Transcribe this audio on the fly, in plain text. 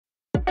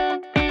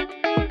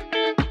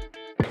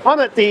I'm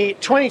at the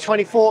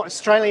 2024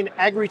 Australian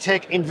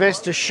Agritech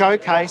Investor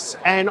Showcase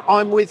and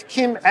I'm with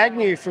Kim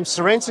Agnew from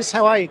Sorensis.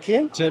 How are you,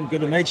 Kim? Tim, good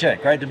to meet you.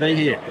 Great to be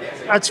here.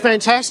 It's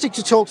fantastic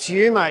to talk to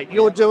you, mate.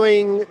 You're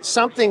doing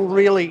something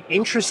really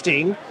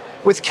interesting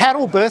with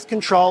cattle birth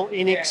control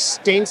in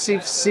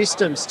extensive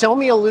systems. Tell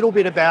me a little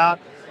bit about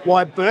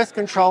why birth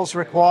control is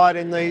required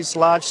in these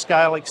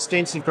large-scale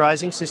extensive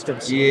grazing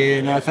systems.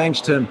 Yeah, no,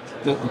 thanks, Tim.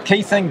 The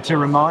key thing to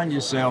remind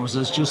yourselves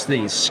is just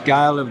the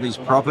scale of these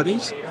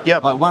properties.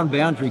 Yep. Like one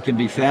boundary can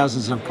be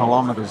thousands of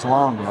kilometres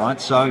long,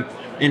 right? So,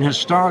 and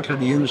historically,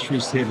 the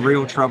industry's had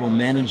real trouble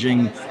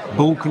managing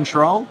bull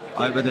control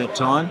over that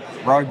time,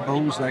 road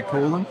bulls, they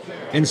call them.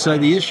 And so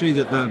the issue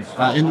that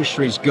the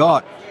industry's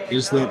got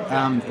is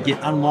that you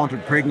get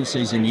unwanted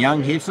pregnancies in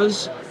young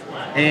heifers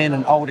and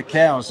in older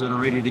cows that are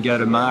ready to go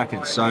to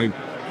market. So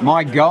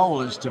my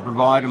goal is to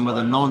provide them with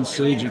a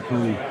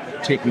non-surgical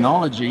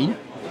technology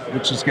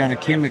which is going to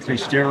chemically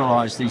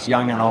sterilise these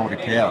young and older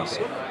cows.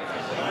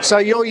 So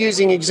you're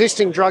using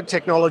existing drug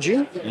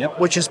technology, Yep.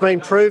 which has been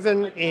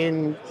proven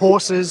in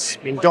horses,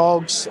 in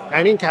dogs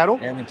and in cattle.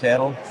 And the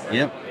cattle,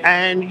 yep.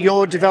 And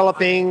you're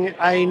developing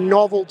a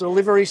novel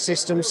delivery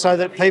system so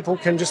that people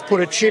can just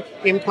put a chip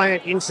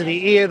implant into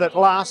the ear that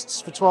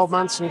lasts for 12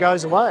 months and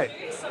goes away.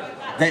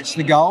 That's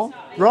the goal.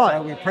 Right.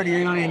 So we're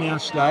pretty early in our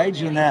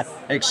stage, and the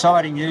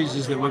exciting news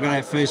is that we're going to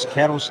have first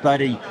cattle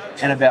study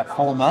in about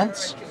 4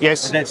 months.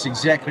 Yes. And that's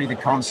exactly the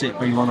concept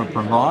we want to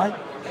provide.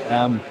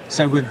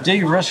 So we've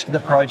de-risked the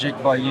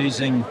project by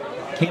using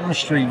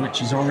chemistry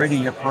which is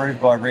already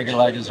approved by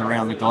regulators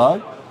around the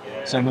globe.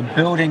 So we're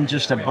building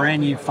just a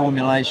brand new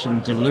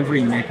formulation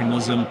delivery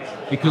mechanism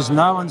because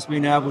no one's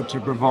been able to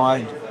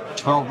provide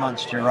 12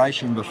 months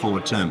duration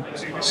before, Tim.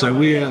 So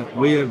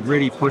we're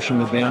really pushing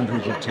the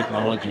boundaries of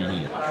technology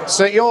here.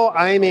 So you're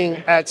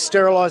aiming at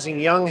sterilising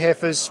young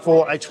heifers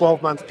for a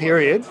 12-month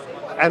period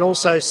and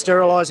also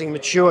sterilising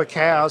mature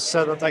cows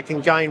so that they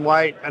can gain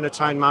weight and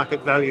attain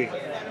market value.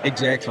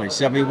 Exactly.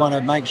 So we want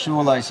to make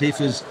sure those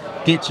heifers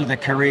get to the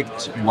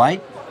correct weight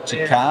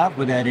to calve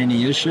without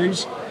any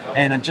issues,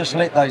 and just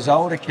let those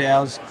older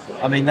cows,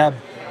 I mean, they're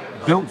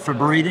built for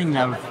breeding,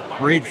 they've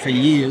bred for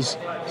years,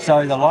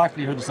 so the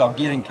likelihood is they'll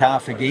get in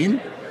calf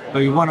again, but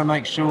we want to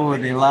make sure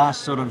their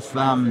last sort of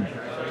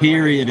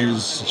period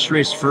is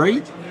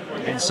stress-free,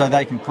 and so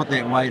they can put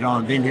that weight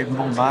on, then have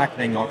more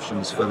marketing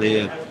options for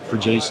their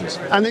producers.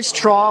 And this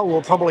trial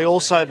will probably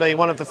also be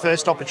one of the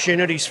first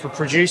opportunities for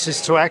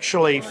producers to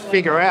actually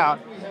figure out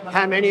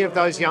how many of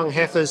those young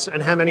heifers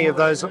and how many of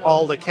those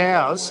older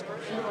cows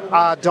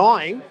are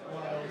dying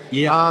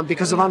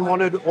because of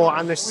unwanted or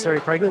unnecessary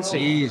pregnancy.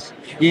 Yes.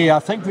 Yeah, I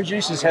think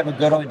producers have a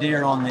good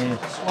idea on their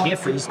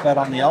heifers, but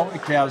on the older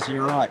cows,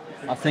 you're right.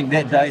 I think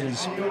that data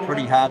is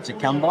pretty hard to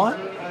come by.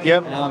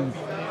 Yep.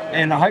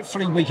 And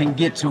hopefully we can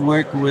get to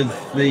work with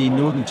the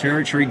Northern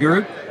Territory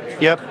group.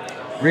 Yep.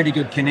 Really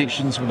good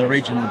connections with the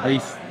regional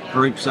beef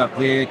groups up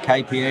there,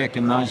 KPAC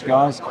and those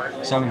guys.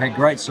 So we've had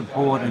great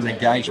support and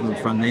engagement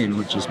from them,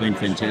 which has been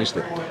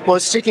fantastic. Well,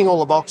 it's ticking all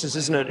the boxes,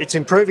 isn't it? It's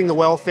improving the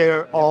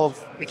welfare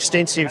of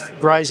extensive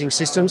grazing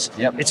systems.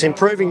 Yep. It's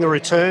improving the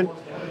return.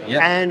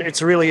 Yep. And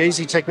it's a really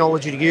easy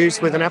technology to use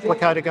with an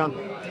applicator gun.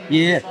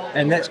 Yeah,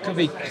 and that could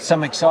be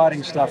some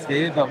exciting stuff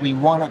there, but we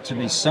want it to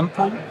be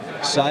simple,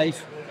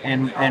 safe,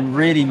 and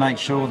really make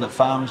sure that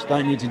farmers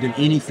don't need to do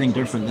anything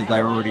different that they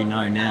already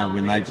know now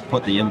when they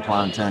put the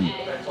implant in.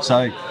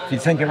 So if you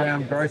think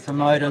around growth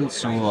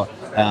remotants or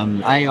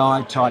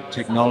AI type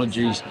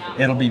technologies,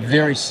 it'll be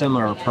very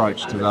similar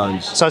approach to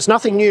those. So it's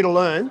nothing new to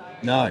learn.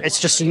 No. It's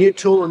just a new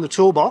tool in the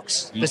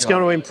toolbox that's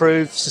going to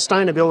improve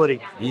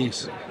sustainability.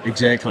 Yes,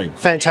 exactly.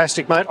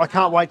 Fantastic, mate. I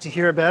can't wait to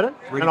hear about it.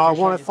 Really and I want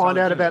to appreciate your find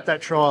time, out Tim. about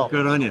that trial.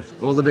 Good on you.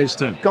 All the best,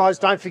 Tim. Guys,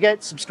 don't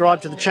forget,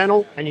 subscribe to the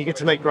channel and you get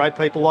to meet great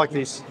people like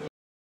this.